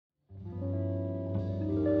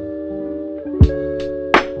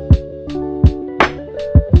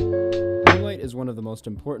is one of the most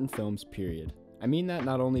important films, period. I mean that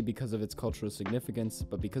not only because of its cultural significance,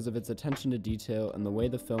 but because of its attention to detail and the way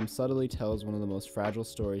the film subtly tells one of the most fragile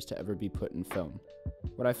stories to ever be put in film.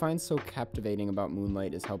 What I find so captivating about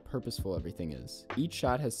Moonlight is how purposeful everything is. Each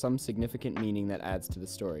shot has some significant meaning that adds to the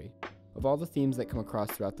story. Of all the themes that come across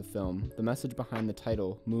throughout the film, the message behind the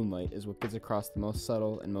title, Moonlight, is what gets across the most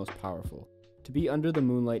subtle and most powerful. To be under the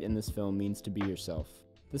moonlight in this film means to be yourself.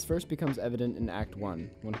 This first becomes evident in Act 1,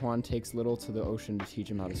 when Juan takes Little to the ocean to teach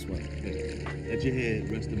him how to swim. Let your head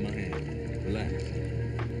rest in my hand. Relax.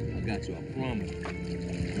 I got you, I promise.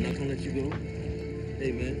 I'm not gonna let you go.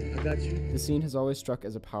 Hey man, I got you. The scene has always struck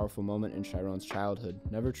as a powerful moment in Chiron's childhood,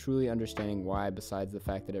 never truly understanding why besides the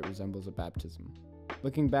fact that it resembles a baptism.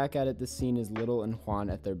 Looking back at it, this scene is Little and Juan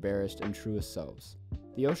at their barest and truest selves.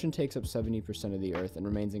 The ocean takes up 70% of the earth and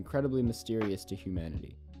remains incredibly mysterious to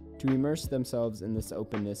humanity. To immerse themselves in this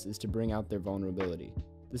openness is to bring out their vulnerability.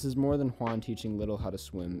 This is more than Juan teaching Little how to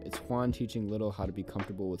swim, it's Juan teaching Little how to be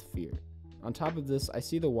comfortable with fear. On top of this, I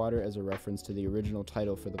see the water as a reference to the original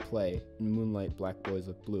title for the play, In Moonlight, Black Boys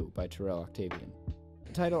Look Blue, by Terrell Octavian.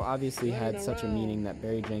 The title obviously had such a meaning that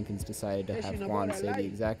Barry Jenkins decided to have Juan say the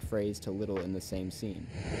exact phrase to Little in the same scene.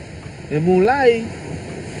 In Moonlight,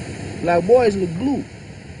 black boys look blue.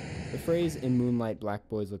 The phrase, In Moonlight, Black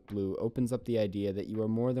Boys Look Blue, opens up the idea that you are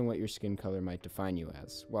more than what your skin color might define you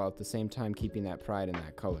as, while at the same time keeping that pride in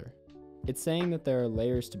that color. It's saying that there are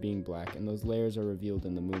layers to being black, and those layers are revealed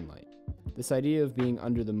in the moonlight. This idea of being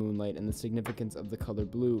under the moonlight and the significance of the color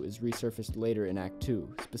blue is resurfaced later in Act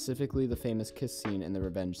 2, specifically the famous kiss scene and the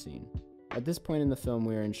revenge scene. At this point in the film,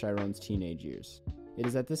 we are in Chiron's teenage years. It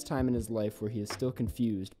is at this time in his life where he is still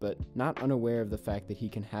confused, but not unaware of the fact that he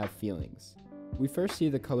can have feelings. We first see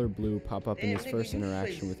the color blue pop up in his first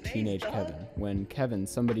interaction with teenage Kevin, when Kevin,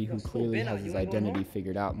 somebody who clearly has his identity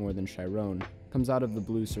figured out more than Chiron, comes out of the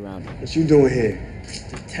blue surrounding. What you doing here?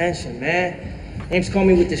 Detention, man. Ames called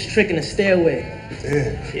me with this trick in the stairway.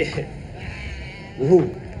 Damn. Yeah. Who?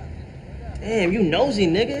 Damn, you nosy,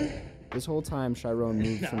 nigga. This whole time, Chiron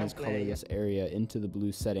moves from his colorless area into the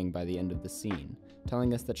blue setting by the end of the scene,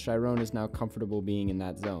 telling us that Chiron is now comfortable being in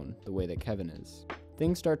that zone, the way that Kevin is.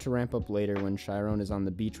 Things start to ramp up later when Chiron is on the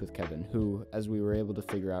beach with Kevin, who, as we were able to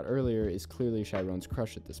figure out earlier, is clearly Chiron's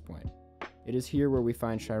crush at this point. It is here where we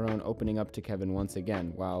find Chiron opening up to Kevin once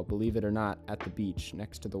again, while, believe it or not, at the beach,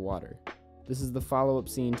 next to the water. This is the follow-up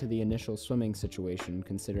scene to the initial swimming situation,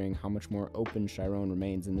 considering how much more open Chiron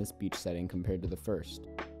remains in this beach setting compared to the first,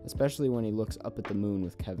 especially when he looks up at the moon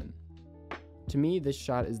with Kevin. To me, this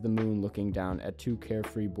shot is the moon looking down at two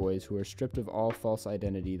carefree boys who are stripped of all false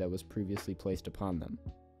identity that was previously placed upon them.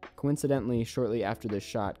 Coincidentally, shortly after this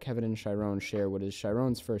shot, Kevin and Chiron share what is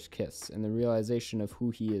Chiron's first kiss, and the realization of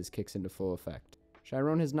who he is kicks into full effect.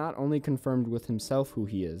 Chiron has not only confirmed with himself who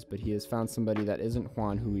he is, but he has found somebody that isn't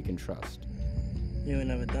Juan who he can trust. You ain't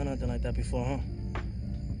never done nothing like that before, huh?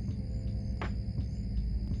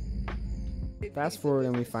 Fast forward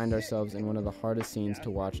and we find ourselves in one of the hardest scenes to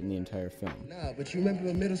watch in the entire film. Nah, but you remember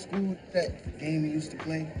in middle school, that game we used to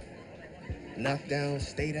play? Knock down,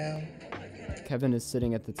 stay down? Kevin is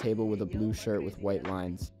sitting at the table with a blue shirt with white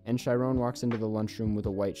lines, and Chiron walks into the lunchroom with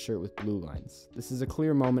a white shirt with blue lines. This is a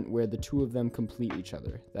clear moment where the two of them complete each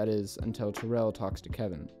other, that is, until Terrell talks to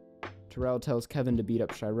Kevin. Terrell tells Kevin to beat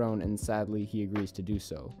up Chiron, and sadly, he agrees to do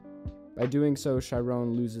so. By doing so,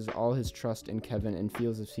 Chiron loses all his trust in Kevin and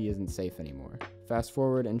feels as if he isn't safe anymore. Fast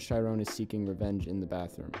forward, and Chiron is seeking revenge in the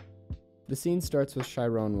bathroom. The scene starts with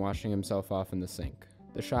Chiron washing himself off in the sink.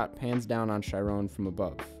 The shot pans down on Chiron from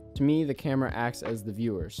above. To me, the camera acts as the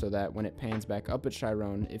viewer, so that when it pans back up at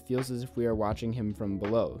Chiron, it feels as if we are watching him from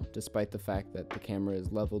below, despite the fact that the camera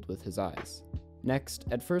is leveled with his eyes. Next,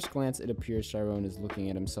 at first glance it appears Chiron is looking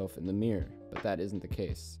at himself in the mirror, but that isn't the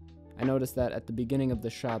case. I noticed that at the beginning of the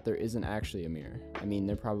shot there isn't actually a mirror. I mean,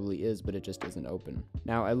 there probably is, but it just isn't open.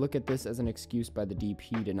 Now, I look at this as an excuse by the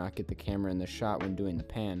DP to not get the camera in the shot when doing the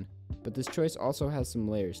pan, but this choice also has some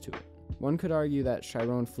layers to it. One could argue that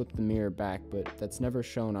Chiron flipped the mirror back, but that's never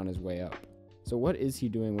shown on his way up. So what is he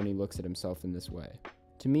doing when he looks at himself in this way?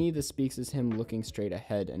 To me, this speaks as him looking straight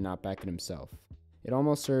ahead and not back at himself. It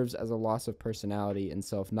almost serves as a loss of personality and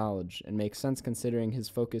self-knowledge, and makes sense considering his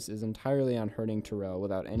focus is entirely on hurting Terrell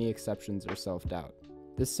without any exceptions or self-doubt.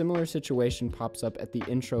 This similar situation pops up at the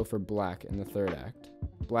intro for Black in the third act.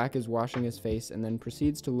 Black is washing his face and then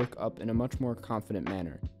proceeds to look up in a much more confident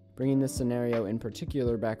manner. Bringing this scenario in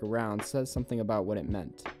particular back around says something about what it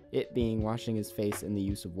meant, it being washing his face in the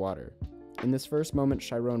use of water. In this first moment,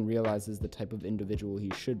 Chiron realizes the type of individual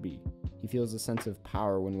he should be. He feels a sense of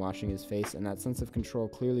power when washing his face, and that sense of control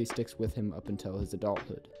clearly sticks with him up until his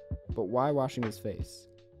adulthood. But why washing his face?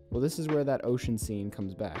 Well, this is where that ocean scene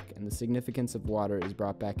comes back, and the significance of water is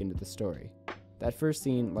brought back into the story. That first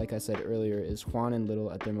scene, like I said earlier, is Juan and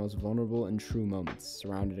Little at their most vulnerable and true moments,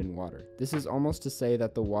 surrounded in water. This is almost to say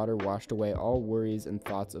that the water washed away all worries and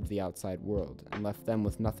thoughts of the outside world, and left them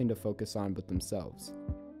with nothing to focus on but themselves.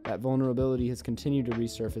 That vulnerability has continued to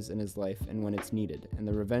resurface in his life and when it's needed, and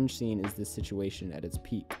the revenge scene is this situation at its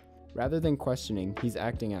peak. Rather than questioning, he's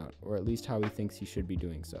acting out, or at least how he thinks he should be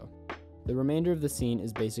doing so. The remainder of the scene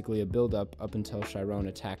is basically a build-up up until Chiron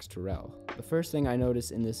attacks Terrell. The first thing I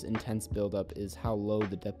notice in this intense build-up is how low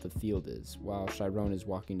the depth of field is, while Chiron is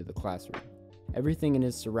walking to the classroom. Everything in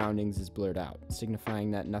his surroundings is blurred out,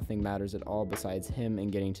 signifying that nothing matters at all besides him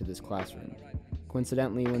and getting to this classroom.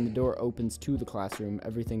 Coincidentally, when the door opens to the classroom,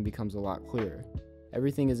 everything becomes a lot clearer.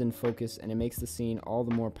 Everything is in focus, and it makes the scene all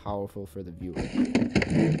the more powerful for the viewer.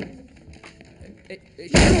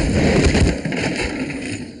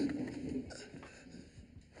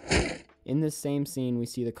 In this same scene, we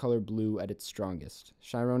see the color blue at its strongest.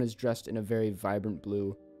 Chiron is dressed in a very vibrant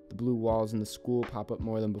blue. The blue walls in the school pop up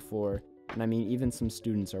more than before, and I mean even some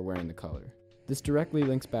students are wearing the color. This directly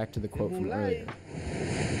links back to the quote from earlier.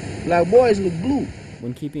 Black boys look blue.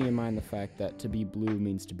 When keeping in mind the fact that to be blue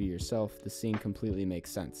means to be yourself, the scene completely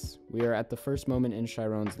makes sense. We are at the first moment in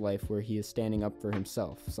Chiron's life where he is standing up for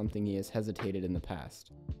himself, something he has hesitated in the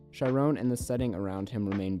past. Chiron and the setting around him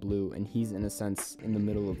remain blue, and he's in a sense in the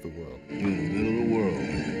middle of the world. You're in the middle of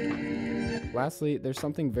the world. Lastly, there's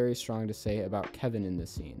something very strong to say about Kevin in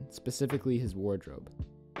this scene, specifically his wardrobe.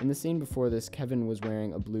 In the scene before this, Kevin was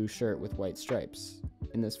wearing a blue shirt with white stripes.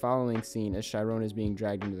 In this following scene, as Chiron is being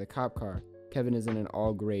dragged into the cop car, Kevin is in an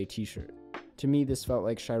all-gray t-shirt. To me, this felt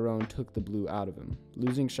like Chiron took the blue out of him.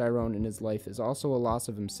 Losing Chiron in his life is also a loss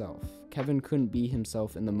of himself. Kevin couldn't be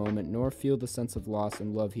himself in the moment nor feel the sense of loss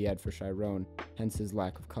and love he had for Chiron, hence his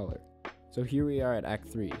lack of color. So here we are at Act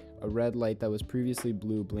 3. A red light that was previously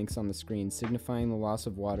blue blinks on the screen, signifying the loss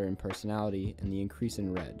of water and personality and the increase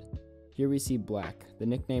in red. Here we see black, the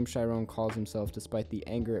nickname Chiron calls himself despite the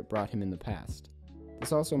anger it brought him in the past.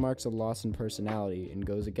 This also marks a loss in personality and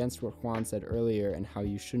goes against what Juan said earlier and how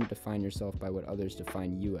you shouldn't define yourself by what others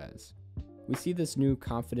define you as. We see this new,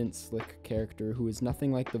 confident, slick character who is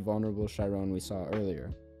nothing like the vulnerable Chiron we saw earlier.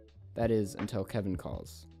 That is, until Kevin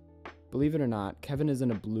calls. Believe it or not, Kevin is in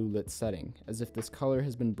a blue-lit setting, as if this color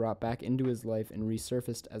has been brought back into his life and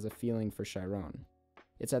resurfaced as a feeling for Chiron.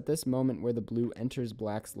 It's at this moment where the blue enters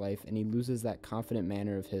Black's life and he loses that confident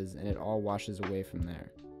manner of his, and it all washes away from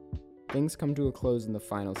there. Things come to a close in the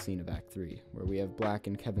final scene of Act 3, where we have Black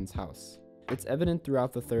in Kevin's house. It's evident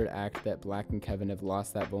throughout the third act that Black and Kevin have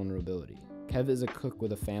lost that vulnerability. Kev is a cook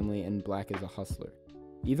with a family and Black is a hustler.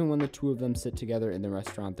 Even when the two of them sit together in the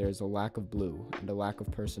restaurant, there is a lack of blue and a lack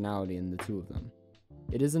of personality in the two of them.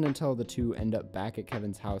 It isn't until the two end up back at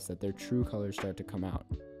Kevin's house that their true colors start to come out.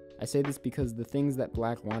 I say this because the things that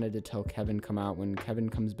Black wanted to tell Kevin come out when Kevin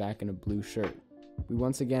comes back in a blue shirt. We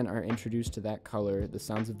once again are introduced to that color, the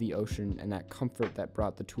sounds of the ocean, and that comfort that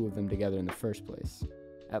brought the two of them together in the first place.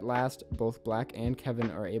 At last, both Black and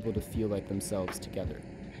Kevin are able to feel like themselves together.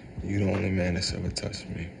 You're the only man that's ever touched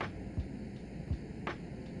me.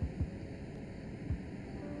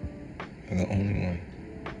 You're the only one.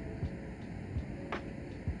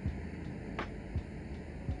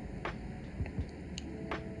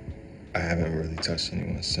 I haven't really touched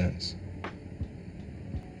anyone since.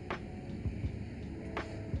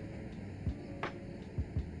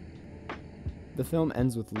 The film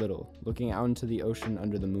ends with Little, looking out into the ocean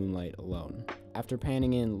under the moonlight alone. After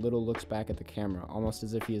panning in, Little looks back at the camera, almost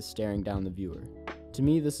as if he is staring down the viewer. To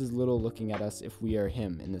me, this is Little looking at us if we are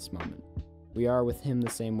him in this moment. We are with him the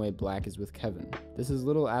same way Black is with Kevin. This is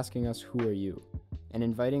Little asking us, who are you? And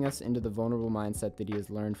inviting us into the vulnerable mindset that he has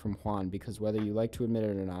learned from Juan, because whether you like to admit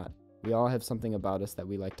it or not, we all have something about us that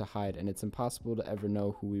we like to hide, and it's impossible to ever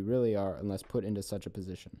know who we really are unless put into such a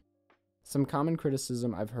position. Some common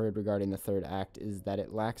criticism I've heard regarding the third act is that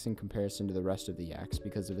it lacks in comparison to the rest of the acts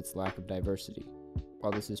because of its lack of diversity.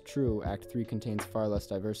 While this is true, Act 3 contains far less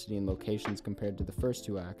diversity in locations compared to the first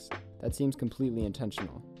two acts. That seems completely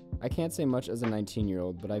intentional. I can't say much as a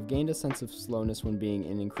 19-year-old, but I've gained a sense of slowness when being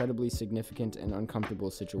in incredibly significant and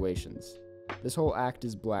uncomfortable situations. This whole act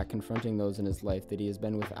is Black confronting those in his life that he has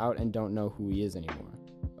been without and don't know who he is anymore.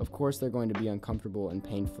 Of course they're going to be uncomfortable and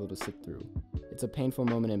painful to sit through. It's a painful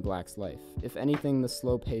moment in Black's life. If anything, the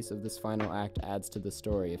slow pace of this final act adds to the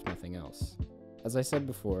story, if nothing else. As I said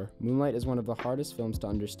before, Moonlight is one of the hardest films to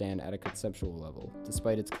understand at a conceptual level,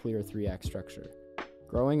 despite its clear three-act structure.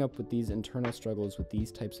 Growing up with these internal struggles with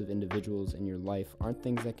these types of individuals in your life aren't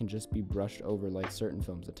things that can just be brushed over like certain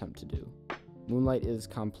films attempt to do. Moonlight is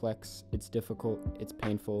complex, it's difficult, it's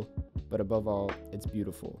painful, but above all, it's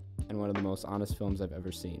beautiful, and one of the most honest films I've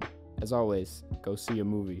ever seen. As always, go see a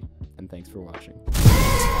movie, and thanks for watching.